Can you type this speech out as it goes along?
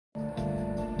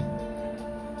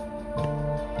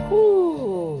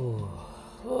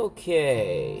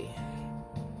Okay,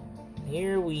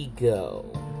 here we go.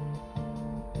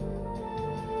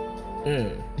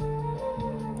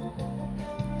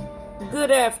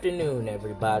 Good afternoon,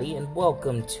 everybody, and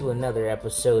welcome to another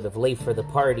episode of Late for the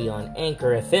Party on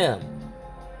Anchor FM.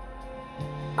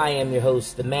 I am your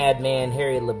host, the Madman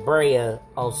Harry LaBrea,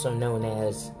 also known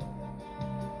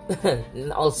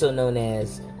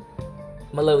as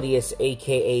Melodious,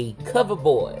 aka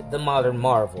Coverboy, the Modern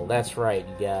Marvel. That's right,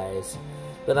 you guys.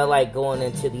 But I like going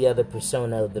into the other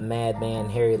persona of the Madman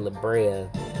Harry LaBrea.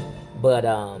 But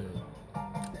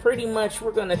pretty much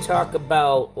we're going to talk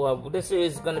about, well, this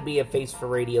is going to be a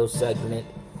FaceForRadio segment.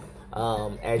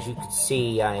 As you can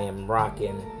see, I am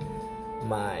rocking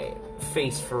my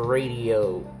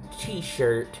FaceForRadio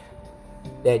t-shirt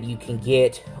that you can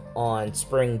get on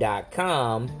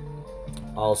spring.com.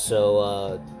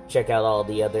 Also, check out all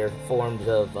the other forms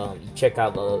of, check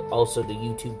out also the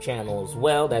YouTube channel as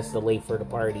well. That's the Late for the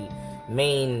Party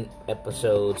main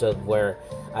episodes of where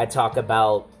I talk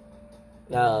about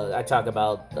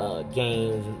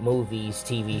games, movies,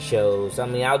 TV shows. I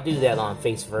mean, I'll do that on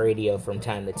FaceForRadio from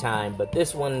time to time, but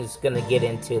this one is going to get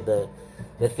into the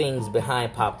things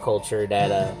behind pop culture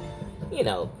that,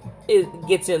 it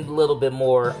gets in a little bit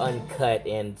more uncut,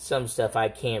 and some stuff I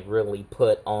can't really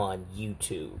put on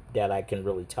YouTube that I can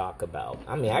really talk about.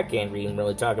 I mean, I can't even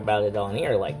really talk about it on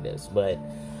here like this, but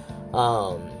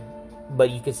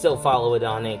you can still follow it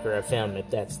on Anchor FM if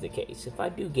that's the case. If I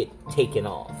do get taken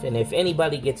off, and if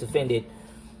anybody gets offended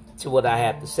to what I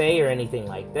have to say or anything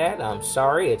like that, I'm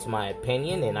sorry, it's my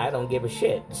opinion, and I don't give a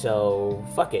shit. So,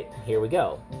 fuck it. Here we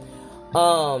go.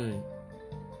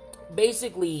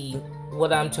 Basically,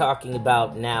 what I'm talking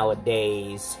about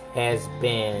nowadays has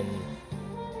been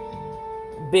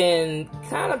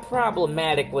kind of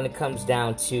problematic when it comes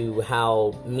down to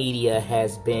how media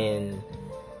has been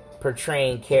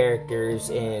portraying characters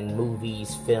in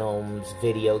movies, films,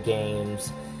 video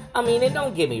games. I mean, and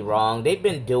don't get me wrong, they've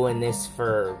been doing this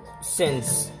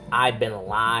since I've been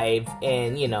alive,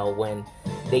 and, when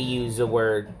they use the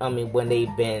word, when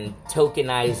they've been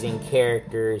tokenizing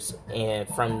characters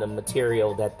from the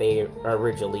material that they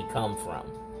originally come from.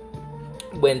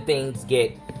 When things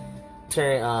get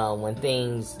turned,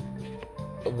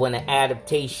 when an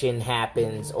adaptation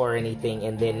happens or anything,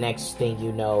 and then next thing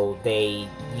you know,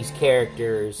 these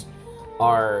characters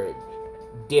are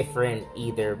different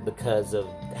either because of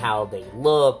how they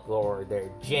look or their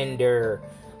gender,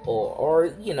 or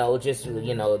just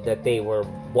that they were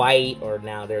white, or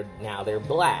now they're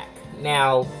black.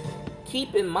 Now,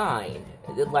 keep in mind,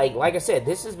 like I said,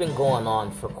 this has been going on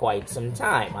for quite some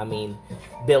time. I mean,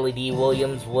 Billy D.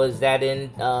 Williams was that in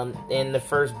the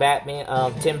first Batman,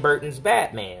 Tim Burton's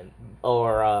Batman,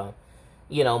 or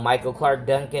Michael Clark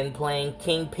Duncan playing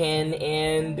Kingpin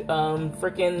and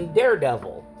freaking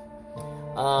Daredevil.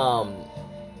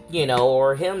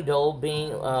 Or Heimdall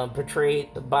being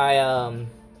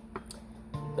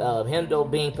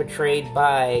portrayed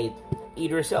by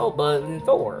Idris Elba in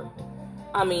Thor.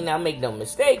 I mean, now make no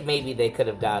mistake, maybe they could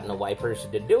have gotten a white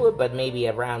person to do it, but maybe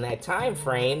around that time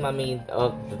frame, I mean,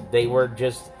 they were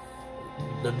just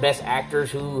the best actors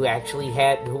who actually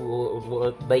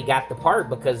they got the part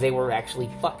because they were actually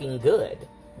fucking good.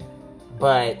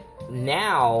 But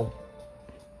now,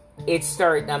 it's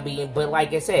starting, but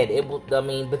like I said,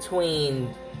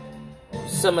 between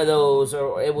some of those,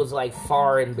 or it was like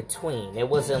far in between. It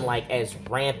wasn't like as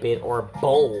rampant or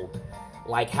bold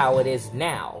like how it is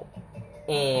now.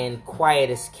 And Quiet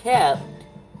as Kept,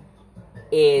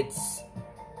 it's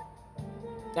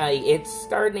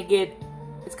starting to get,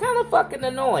 it's kind of fucking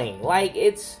annoying. Like,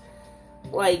 it's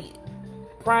like,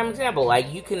 prime example,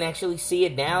 like you can actually see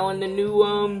it now in the new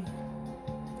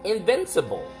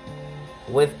Invincible.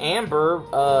 With Amber,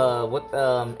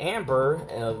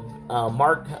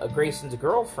 Mark Grayson's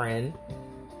girlfriend.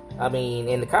 I mean,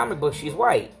 in the comic book, she's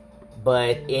white.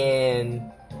 But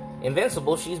in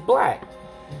Invincible, she's black.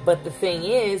 But the thing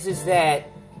is that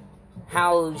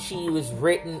how she was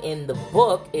written in the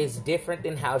book is different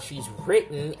than how she's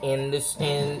written in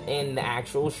the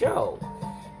actual show.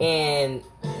 And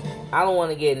I don't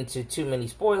want to get into too many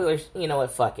spoilers. You know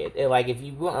what? Fuck it. Like, if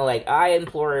you want, I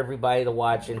implore everybody to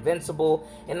watch Invincible,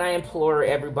 and I implore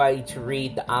everybody to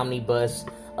read the omnibus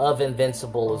of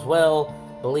Invincible as well.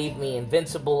 Believe me,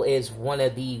 Invincible is one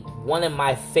of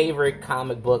my favorite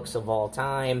comic books of all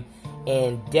time,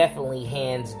 and definitely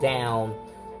hands down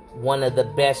one of the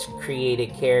best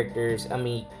created characters.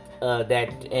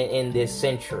 That in this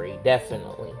century,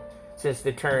 definitely since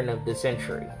the turn of the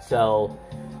century. So,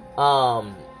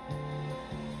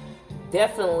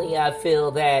 definitely, I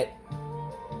feel that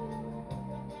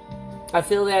I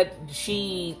feel that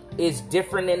she is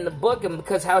different in the book, and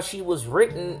because how she was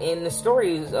written in the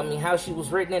stories, I mean, how she was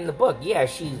written in the book, yeah,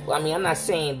 I'm not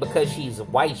saying because she's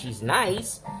white, she's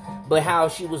nice, but how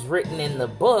she was written in the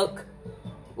book,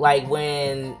 like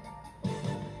when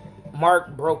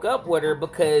Mark broke up with her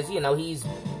because, you know, he's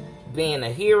being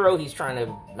a hero, he's trying to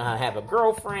have a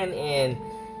girlfriend, and,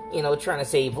 you know, trying to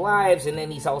save lives, and then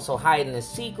he's also hiding a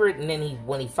secret, and then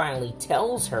when he finally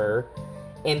tells her,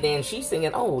 and then she's thinking,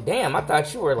 oh, damn, I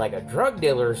thought you were like a drug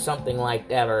dealer or something like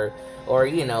that, or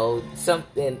you know,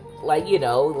 something like, you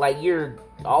know, like you're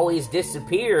always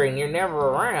disappear and you're never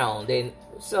around. And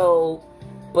so,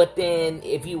 but then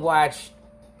if you watch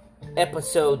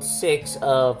episode 6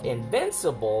 of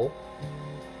Invincible,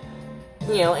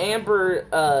 you know, Amber,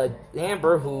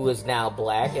 who is now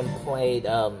black and played,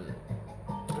 I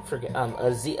forget,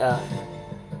 Zazie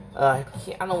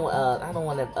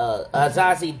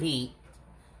Beetz.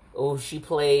 Oh, she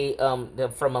played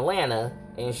from Atlanta,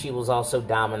 and she was also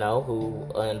Domino,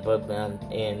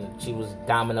 and she was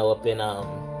Domino up in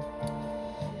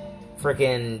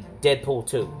freaking Deadpool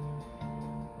 2.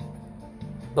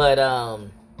 But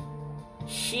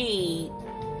she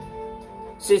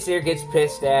sits there, gets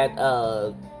pissed at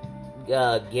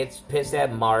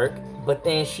Mark, but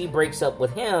then she breaks up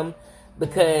with him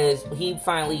because he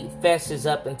finally fesses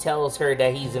up and tells her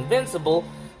that he's invincible.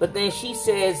 But then she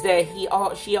says that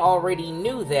she already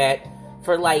knew that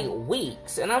for like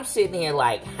weeks. And I'm sitting here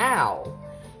like, how?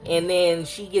 And then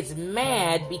she gets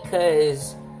mad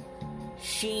because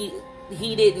she's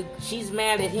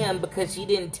mad at him because he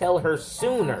didn't tell her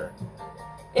sooner.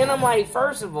 And I'm like,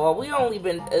 first of all, we only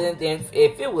been,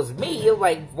 if it was me, it was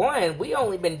like, one, we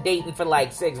only been dating for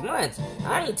like 6 months.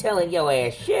 I ain't telling your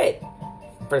ass shit.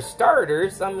 For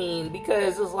starters, I mean,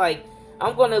 because it's like,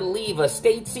 I'm going to leave a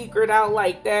state secret out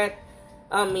like that.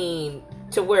 I mean,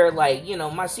 to where, like, you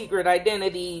know, my secret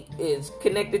identity is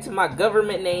connected to my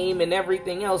government name and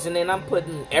everything else, and then I'm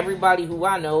putting everybody who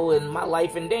I know and my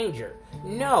life in danger.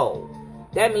 No.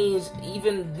 That means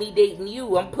even me dating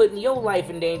you, I'm putting your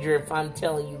life in danger if I'm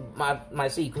telling you my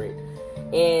secret.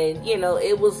 And, you know,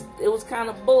 it was kind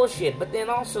of bullshit. But then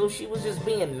also, she was just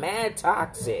being mad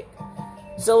toxic.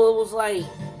 So it was like,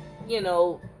 you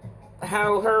know,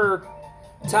 how her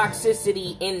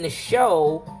toxicity in the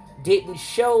show didn't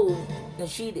show.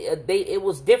 It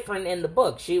was different in the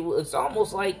book. It's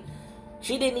almost like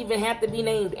she didn't even have to be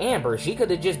named Amber. She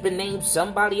could have just been named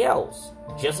somebody else,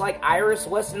 just like Iris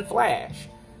West in Flash.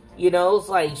 You know, it's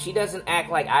like she doesn't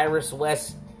act like Iris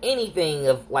West, anything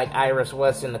of like Iris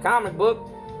West in the comic book.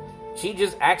 She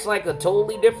just acts like a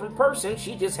totally different person.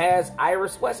 She just has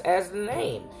Iris West as the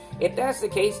name. If that's the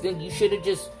case, then you should have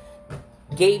just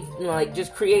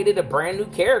just created a brand new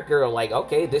character. Like,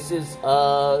 okay, this is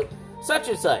such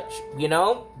and such, you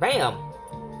know, bam,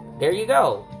 there you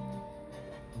go.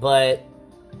 But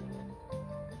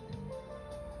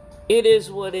it is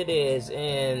what it is.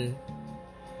 And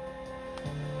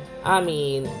I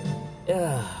mean,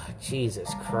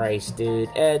 Jesus Christ, dude,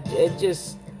 it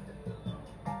just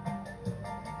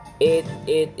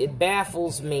it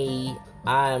baffles me.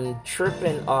 I'm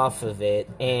tripping off of it,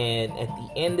 and at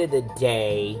the end of the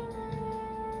day,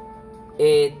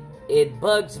 it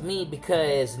bugs me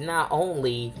because not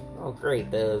only, oh great,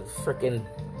 the freaking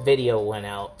video went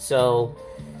out, so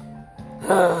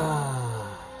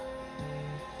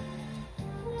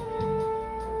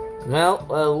well,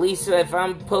 at least if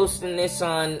I'm posting this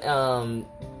on on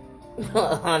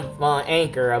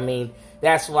Anchor, I mean,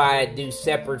 that's why I do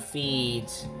separate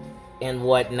feeds and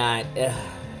whatnot.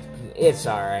 It's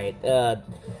alright.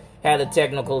 Had a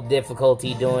technical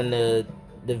difficulty doing the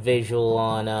visual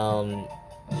on, and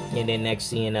then next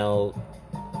thing you know,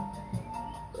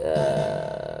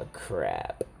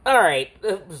 crap. Alright,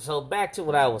 so back to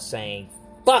what I was saying.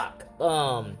 Fuck!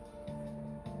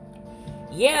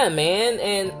 Yeah, man,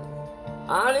 and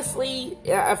honestly,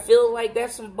 I feel like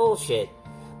that's some bullshit.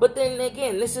 But then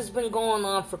again, this has been going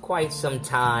on for quite some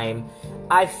time.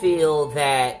 I feel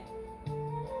that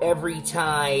every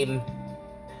time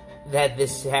that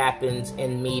this happens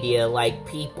in media, like,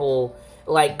 people,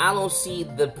 like, I don't see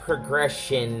the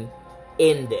progression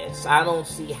in this. I don't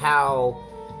see how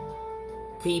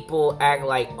people act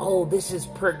like, oh, this is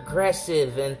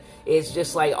progressive, and it's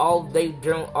just like all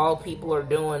people are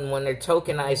doing when they're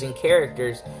tokenizing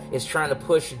characters is trying to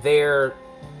push their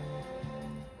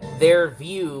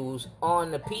views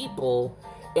on the people,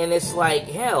 and it's like,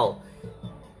 hell,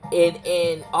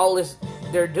 and all this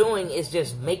they're doing is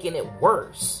just making it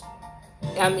worse.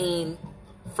 I mean,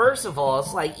 first of all,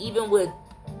 it's like, even with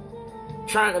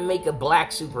trying to make a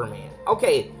black Superman.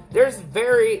 Okay, there's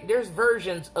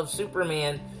versions of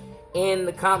Superman in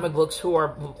the comic books who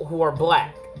are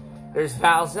black. There's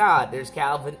Val Zod, there's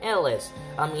Calvin Ellis.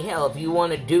 I mean, hell, if you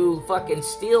want to do fucking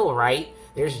Steel right,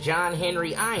 there's John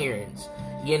Henry Irons,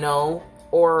 you know,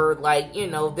 or like, you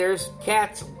know, there's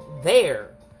cats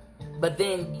there. But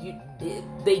then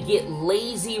they get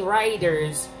lazy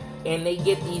writers, and they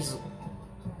get these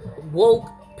woke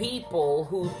people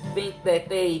who think that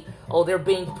they're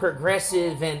being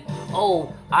progressive, and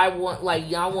I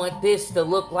want this to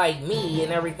look like me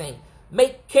and everything.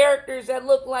 Make characters that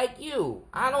look like you.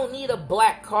 I don't need a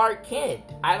black Clark Kent.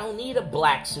 I don't need a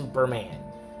black Superman.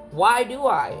 Why do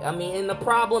I? I mean, and the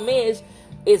problem is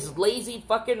lazy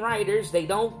fucking writers. They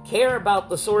don't care about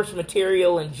the source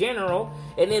material in general,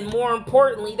 and then more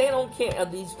importantly, they don't care.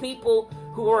 These people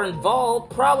who are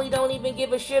involved probably don't even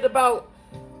give a shit about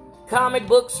comic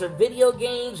books or video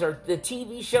games or the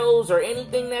TV shows or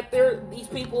anything that these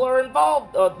people are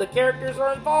involved, or the characters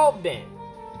are involved in.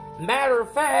 Matter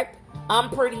of fact, I'm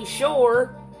pretty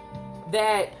sure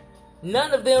that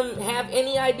none of them have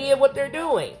any idea what they're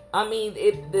doing. I mean,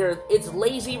 it's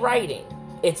lazy writing.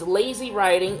 It's lazy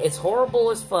writing. It's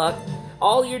horrible as fuck.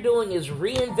 All you're doing is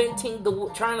trying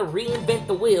to reinvent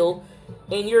the wheel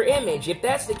in your image. If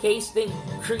that's the case, then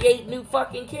create new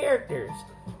fucking characters.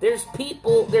 There's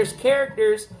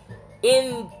characters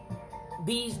in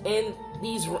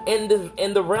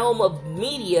the realm of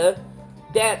media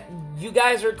that you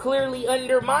guys are clearly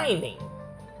undermining.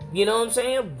 You know what I'm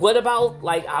saying? What about,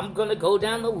 like, I'm gonna go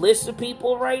down the list of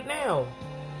people right now.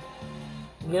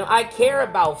 You know, I care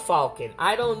about Falcon.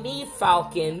 I don't need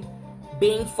Falcon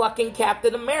being fucking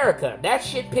Captain America. That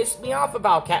shit pissed me off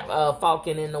about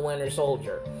Falcon and the Winter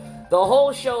Soldier. The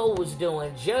whole show was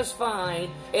doing just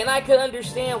fine, and I could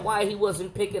understand why he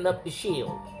wasn't picking up the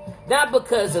shield. Not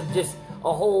because of just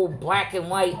a whole black and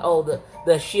white,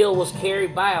 the shield was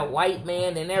carried by a white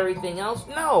man and everything else.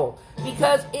 No,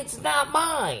 because it's not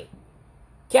mine.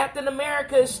 Captain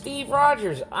America is Steve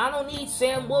Rogers. I don't need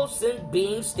Sam Wilson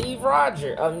being Steve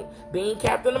Rogers, being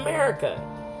Captain America.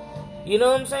 You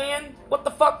know what I'm saying? What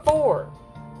the fuck for?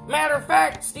 Matter of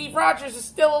fact, Steve Rogers is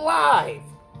still alive.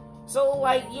 So,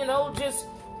 like, you know, just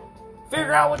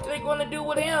figure out what they're going to do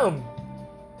with him.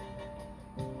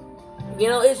 You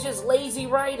know, it's just lazy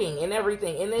writing and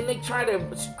everything. And then they try to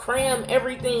cram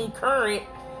everything current.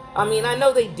 I mean, I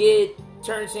know they did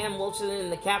turn Sam Wilson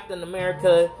into Captain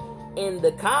America in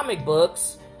the comic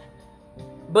books.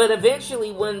 But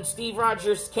eventually, when Steve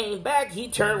Rogers came back, he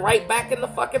turned right back into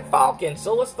fucking Falcon.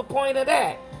 So what's the point of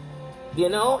that? You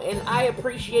know? And I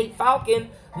appreciate Falcon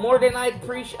more than I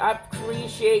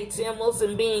appreciate Sam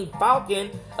Wilson being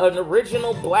Falcon, an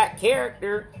original black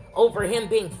character, over him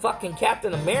being fucking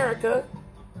Captain America.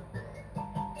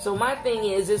 So my thing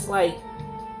is, it's like,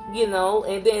 you know,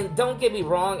 and then don't get me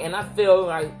wrong, and I feel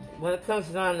like when it comes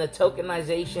down to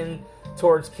tokenization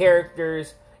towards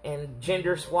characters and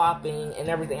gender swapping and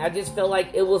everything, I just feel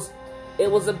like it was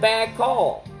a bad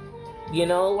call. You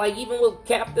know, like even with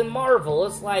Captain Marvel,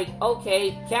 it's like,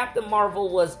 okay, Captain Marvel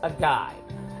was a guy.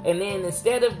 And then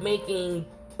instead of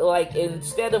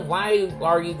why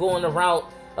are you going the route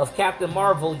of Captain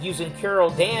Marvel using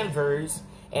Carol Danvers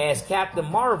as Captain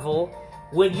Marvel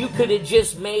when you could have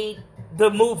just made the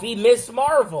movie Miss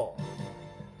Marvel?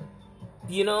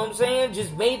 You know what I'm saying?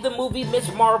 Just made the movie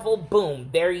Miss Marvel, boom,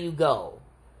 there you go.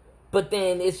 But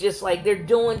then it's just like they're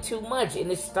doing too much,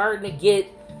 and it's starting to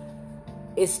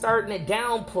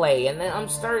downplay, and then I'm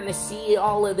starting to see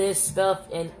all of this stuff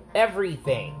and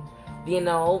everything. You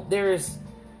know, there's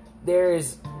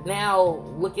now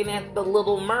looking at The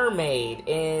Little Mermaid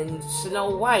and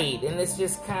Snow White, and it's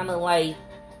just kind of like,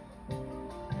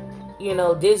 you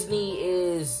know, Disney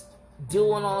is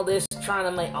doing all this trying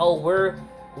to make,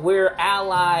 we're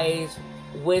allies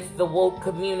with the woke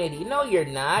community. No, you're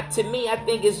not. To me, I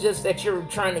think it's just that you're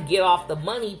trying to get off the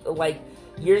money, like,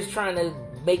 you're just trying to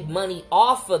make money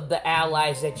off of the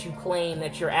allies that you claim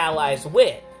that you're allies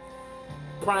with.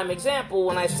 Prime example,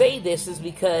 when I say this, is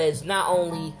because not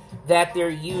only that they're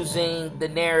using the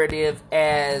narrative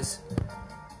as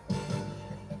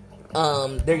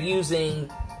they're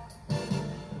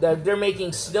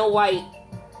making Snow White,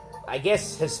 I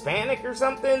guess, Hispanic or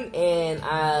something, and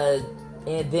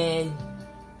then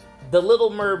The Little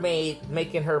Mermaid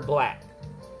making her black.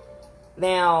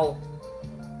 Now,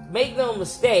 make no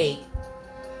mistake,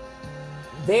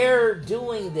 they're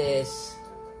doing this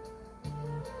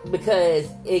because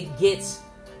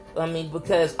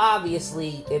because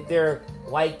obviously, if they're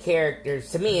white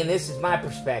characters, to me, and this is my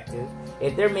perspective,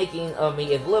 if they're making,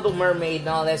 if Little Mermaid and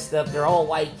all that stuff, they're all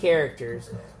white characters,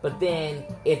 but then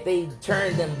if they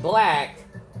turn them black,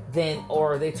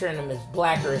 or they turn them as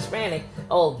black or Hispanic,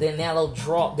 then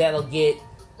that'll get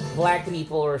black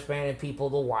people or Hispanic people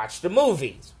to watch the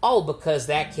movies. Oh, because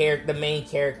the main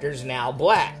character is now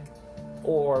black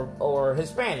or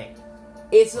Hispanic.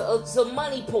 It's a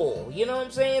money pool. You know what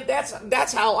I'm saying?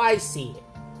 That's how I see it.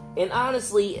 And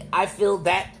honestly, I feel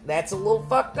that's a little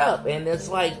fucked up. And it's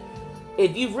like,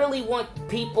 if you really want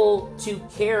people to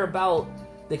care about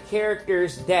the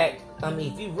characters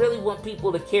if you really want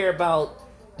people to care about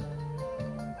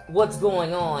what's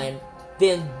going on,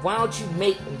 then why don't you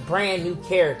make brand new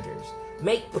characters?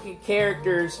 Make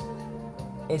characters,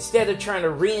 instead of trying to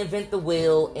reinvent the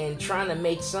wheel and trying to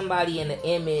make somebody in the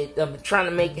image, trying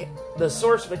to make the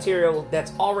source material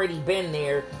that's already been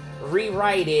there,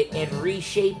 rewrite it and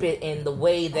reshape it in the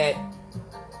way that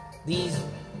these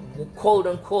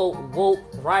quote-unquote woke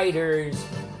writers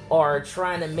are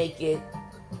trying to make it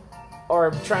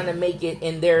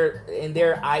in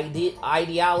their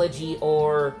ideology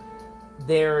or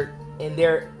in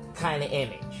their kind of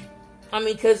image. I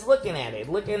mean, because looking at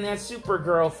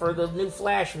Supergirl for the new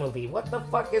Flash movie, what the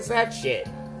fuck is that shit?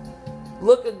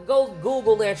 Go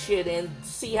Google that shit and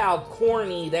see how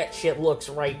corny that shit looks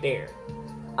right there.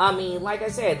 I mean, like I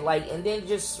said, and then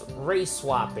just race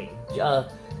swapping,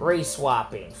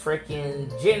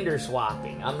 freaking gender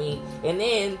swapping. I mean, and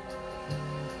then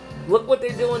look what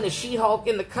they're doing to She-Hulk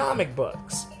in the comic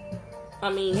books.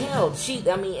 I mean, hell,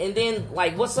 and then,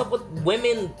 what's up with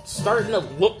women starting to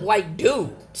look like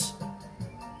dudes?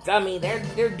 I mean,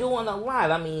 they're doing a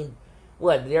lot. I mean,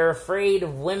 what, they're afraid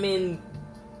of women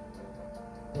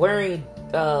wearing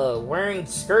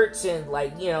skirts and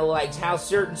how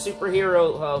certain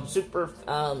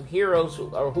heroes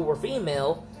who were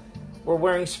female were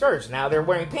wearing skirts. Now they're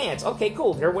wearing pants. Okay,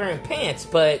 cool, they're wearing pants,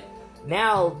 but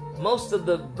now most of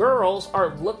the girls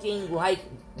are looking like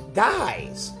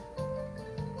guys.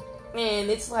 And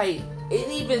it's like, it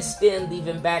even stemmed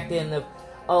even back then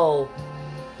of,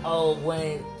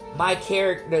 when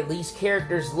these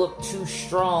characters look too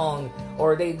strong,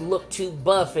 or they look too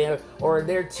buff, or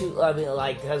they're too,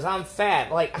 because I'm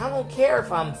fat. I don't care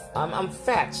if I'm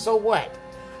fat, so what?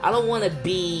 I don't want to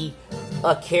be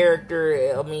a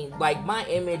character. I mean, my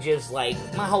image is,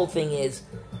 my whole thing is,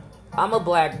 I'm a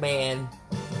black man.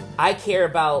 I care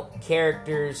about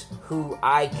characters who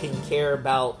I can care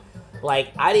about.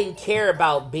 I didn't care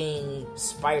about being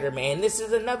Spider-Man. This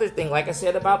is another thing, like I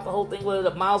said about the whole thing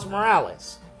with Miles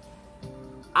Morales.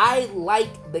 I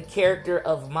like the character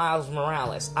of Miles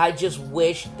Morales. I just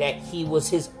wish that he was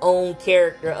his own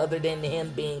character other than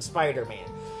him being Spider-Man.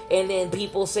 And then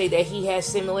people say that he has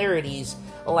similarities,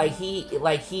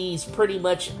 he's pretty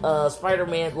much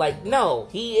Spider-Man. No,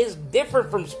 he is different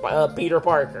from Peter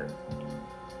Parker.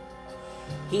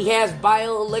 He has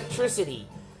bioelectricity.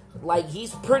 He's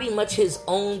pretty much his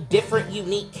own different,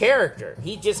 unique character.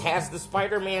 He just has the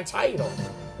Spider-Man title.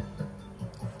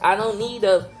 I don't need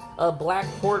a black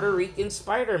Puerto Rican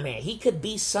Spider-Man. He could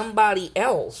be somebody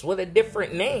else with a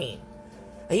different name.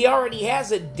 He already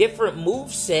has a different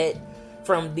moveset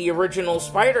from the original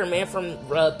Spider-Man, from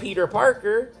Peter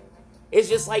Parker. It's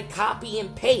just copy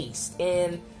and paste.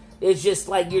 And it's just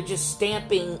you're just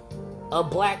stamping a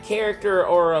black character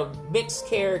or a mixed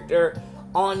character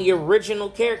on the original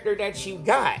character that you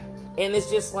got. And it's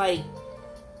just I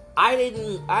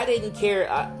didn't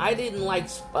care. I didn't like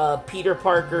Peter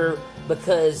Parker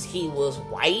because he was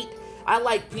white. I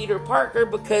like Peter Parker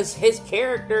because his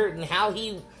character and how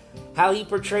he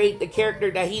portrayed the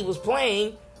character that he was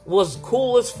playing was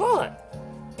cool as fuck.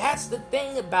 That's the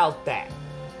thing about that.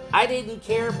 I didn't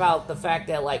care about the fact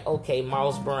that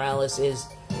Miles Morales is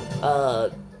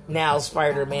now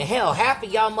Spider-Man. Hell, half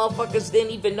of y'all motherfuckers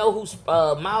didn't even know who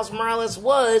Miles Morales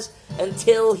was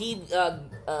until he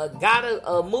got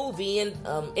a movie in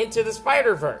Into the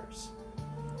Spider-Verse.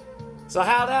 So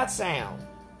how that sound?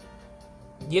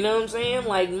 You know what I'm saying?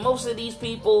 Most of these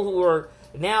people who are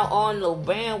now on the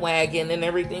bandwagon and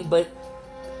everything, but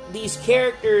these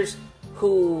characters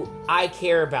who I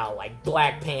care about, like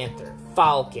Black Panther,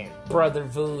 Falcon, Brother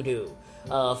Voodoo,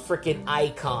 freaking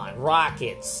Icon,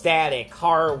 Rocket, Static,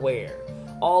 Hardware,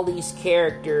 all these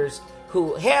characters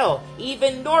who, hell,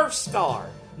 even North Star.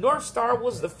 North Star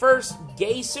was the first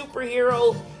gay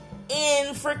superhero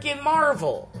in freaking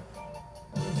Marvel.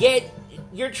 Yet,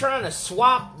 you're trying to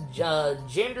swap,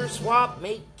 gender swap,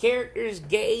 make characters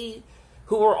gay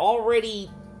who are already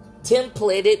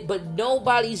templated, but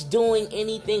nobody's doing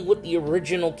anything with the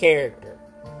original character.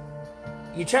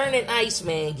 You're turning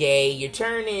Iceman gay, you're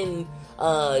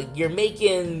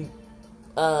making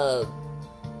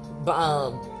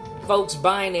folks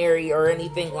binary or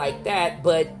anything like that,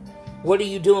 but what are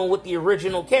you doing with the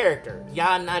original character?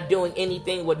 Y'all not doing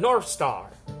anything with North Star.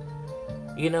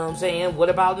 You know what I'm saying? What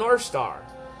about North Star?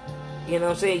 You know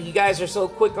what I'm saying? You guys are so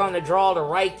quick on the draw to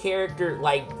write character,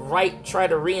 try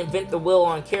to reinvent the wheel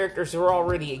on characters who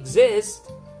already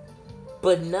exist,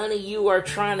 but none of you are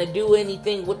trying to do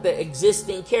anything with the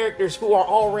existing characters who are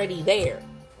already there.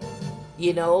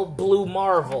 You know, Blue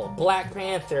Marvel, Black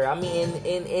Panther, I mean,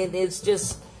 and it's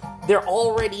just, they're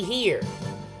already here.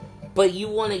 But you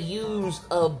want to use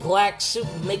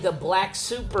make a black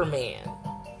Superman,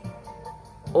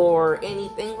 or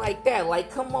anything like that. Like,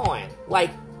 come on.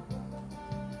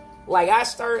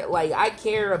 I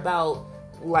care about,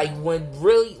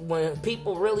 when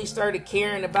people really started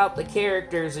caring about the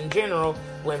characters in general,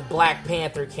 when Black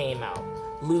Panther came out,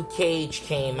 Luke Cage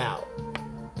came out.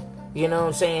 You know what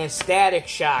I'm saying? Static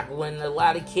Shock, when a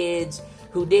lot of kids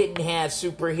who didn't have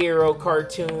superhero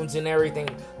cartoons and everything,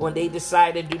 when they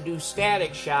decided to do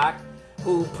Static Shock,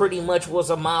 who pretty much was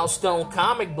a milestone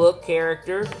comic book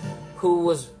character, who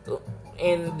was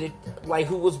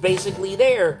basically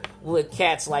there with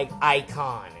cats like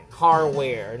Icon and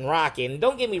Hardware and Rocket. And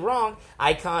don't get me wrong,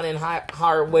 Icon and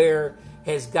Hardware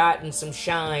has gotten some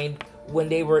shine when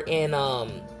they were in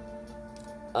that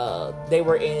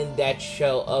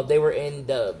show. They were in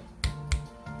the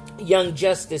Young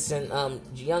Justice and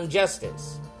Young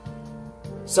Justice.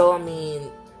 So I mean,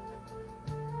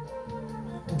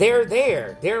 they're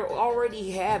there. They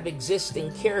already have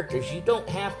existing characters. You don't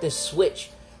have to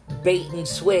bait and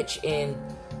switch and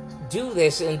do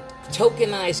this and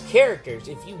tokenize characters.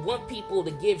 If you want people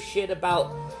to give shit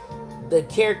about the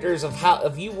characters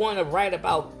if you want to write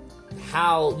about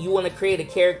how you want to create a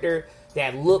character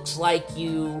that looks like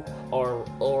you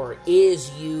or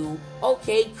is you,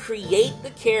 okay, create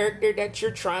the character that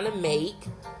you're trying to make.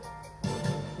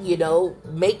 You know,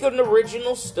 make an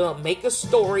original stuff, make a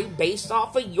story based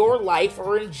off of your life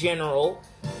or in general.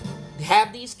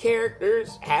 Have these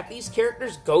characters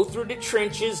go through the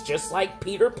trenches just like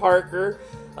Peter Parker,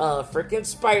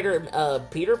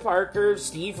 Peter Parker,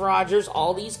 Steve Rogers,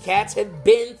 all these cats have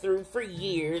been through for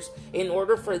years in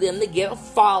order for them to get a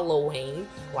following,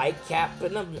 like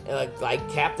Captain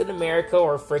America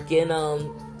or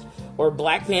or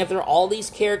Black Panther. All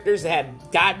these characters that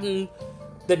have gotten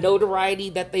the notoriety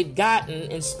that they've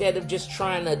gotten, instead of just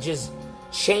trying to just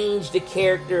change the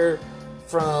character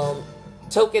from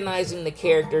tokenizing the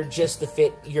character just to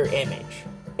fit your image.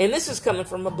 And this is coming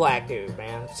from a black dude,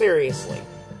 man. Seriously.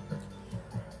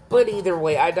 But either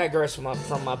way, I digress from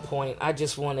my point. I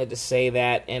just wanted to say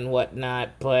that and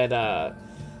whatnot. But,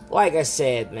 like I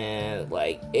said, man,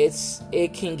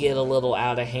 it can get a little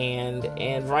out of hand.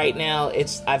 And right now,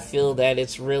 I feel that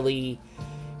it's really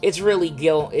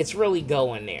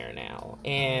going there now.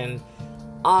 And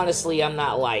honestly, I'm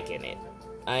not liking it.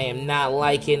 I am not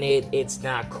liking it. It's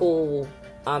not cool.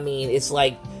 I mean, it's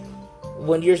like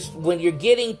when you're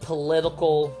getting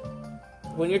political,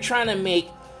 when you're trying to make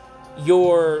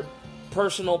your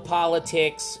personal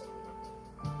politics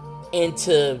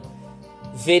into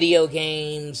video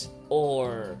games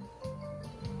or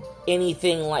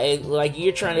anything like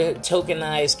you're trying to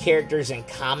tokenize characters in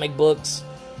comic books,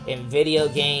 in video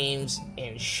games,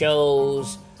 in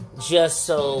shows, just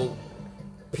so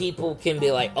people can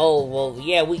be like, oh, well,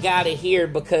 yeah, we got it here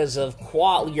because of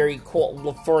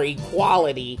for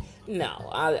equality. No,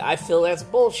 I feel that's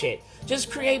bullshit.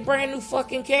 Just create brand new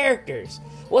fucking characters.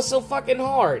 What's so fucking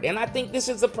hard? And I think this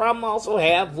is the problem I also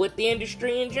have with the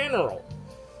industry in general.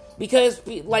 Because,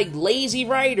 like, lazy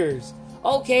writers.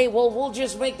 Okay, well, we'll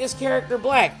just make this character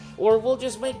black. Or we'll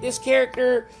just make this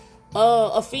character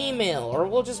a female. Or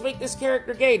we'll just make this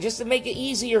character gay just to make it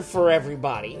easier for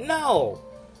everybody. No.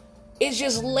 It's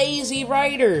just lazy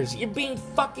writers. You're being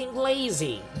fucking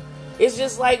lazy. It's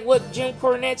just like what Jim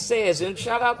Cornette says, and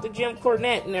shout out to Jim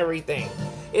Cornette and everything.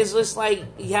 It's just like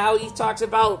how he talks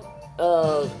about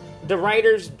the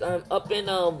writers up in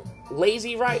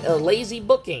lazy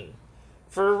booking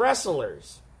for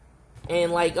wrestlers,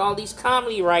 and like all these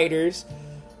comedy writers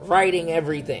writing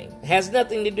everything. It has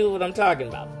nothing to do with what I'm talking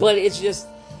about, but it's just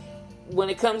when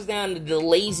it comes down to the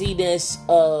laziness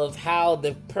of how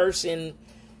the person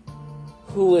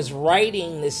who is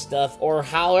writing this stuff, or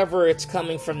however it's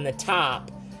coming from the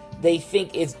top, they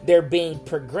think they're being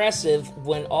progressive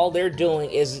when all they're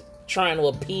doing is trying to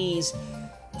appease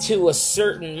to a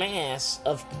certain mass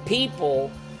of people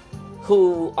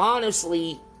who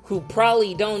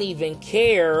probably don't even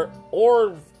care,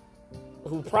 or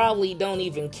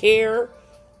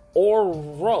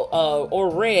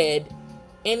read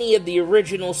any of the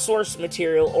original source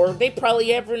material, or they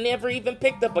probably never even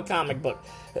picked up a comic book.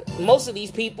 Most of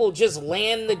these people just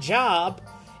land the job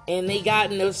and they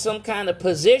got into some kind of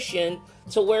position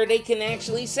to where they can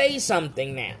actually say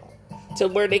something now. to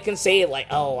where they can say it like,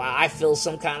 oh, I feel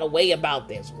some kind of way about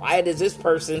this. Why does this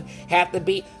person have to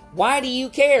be... Why do you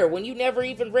care when you never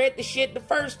even read the shit in the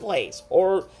first place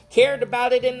or cared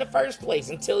about it in the first place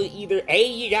until either A,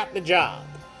 you got the job?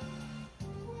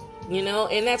 You know,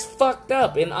 and that's fucked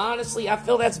up. And honestly, I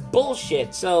feel that's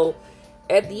bullshit. So,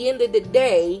 at the end of the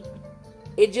day,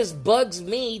 it just bugs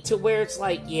me to where it's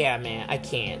like, yeah, man, I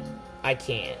can't.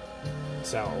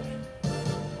 So,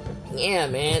 yeah,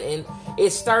 man. And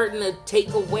it's starting to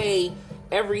take away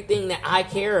everything that I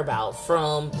care about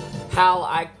from how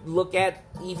I look at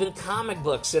even comic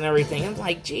books and everything. I'm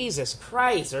like, Jesus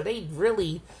Christ, are they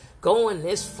really going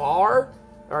this far?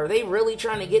 Are they really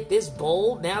trying to get this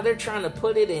bold? Now they're trying to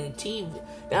put it in TV.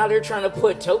 Now they're trying to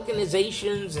put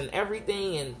tokenizations and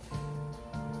everything and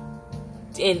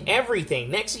in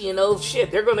everything. Next thing you know, shit,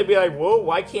 they're going to be like, whoa,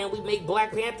 why can't we make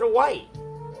Black Panther white?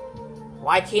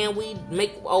 Why can't we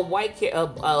make a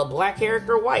black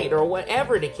character white or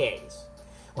whatever the case?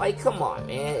 Like, come on,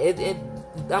 man.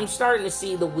 I'm starting to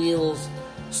see the wheels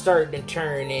starting to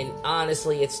turn, and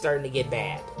honestly, it's starting to get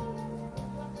bad.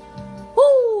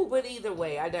 Woo! But either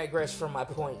way, I digress from my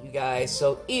point, you guys.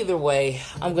 So either way,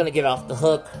 I'm going to get off the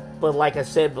hook. But like I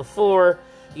said before,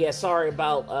 yeah, sorry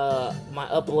about my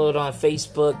upload on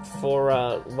Facebook for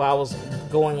while I was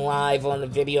going live on the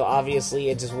video. Obviously,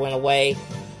 it just went away.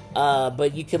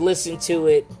 But you can listen to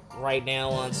it right now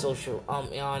on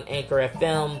on Anchor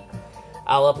FM.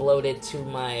 I'll upload it to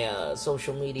my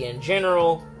social media in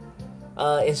general.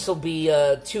 This will be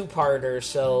a two-parter,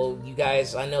 so you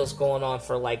guys, I know it's going on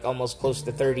for like almost close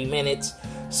to 30 minutes,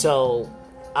 so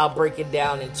I'll break it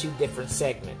down in two different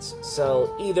segments.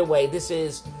 So either way, this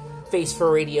is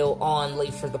FaceForRadio on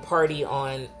Late for the Party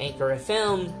on Anchor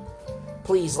FM.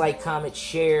 Please like, comment,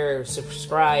 share,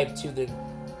 subscribe to the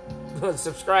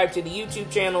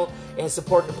YouTube channel and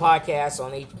support the podcast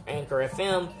on Anchor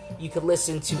FM. You can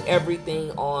listen to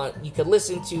everything on. You can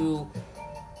listen to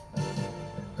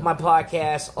my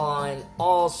podcast on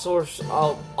all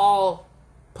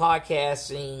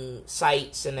podcasting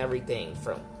sites and everything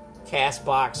from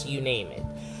Castbox, you name it.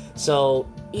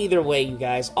 So either way, you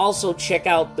guys. Also check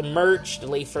out the merch, the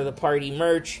Late for the Party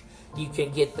merch. You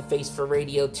can get the Face for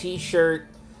Radio t-shirt.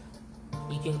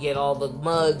 You can get all the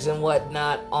mugs and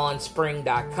whatnot on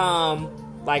spring.com.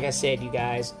 Like I said, you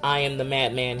guys, I am the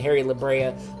Madman, Harry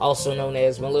Labrea, also known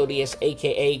as Melodious,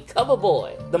 a.k.a.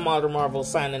 Coverboy, the Modern Marvel,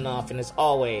 signing off. And as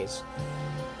always,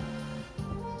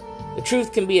 the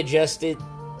truth can be adjusted,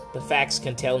 the facts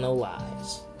can tell no lie.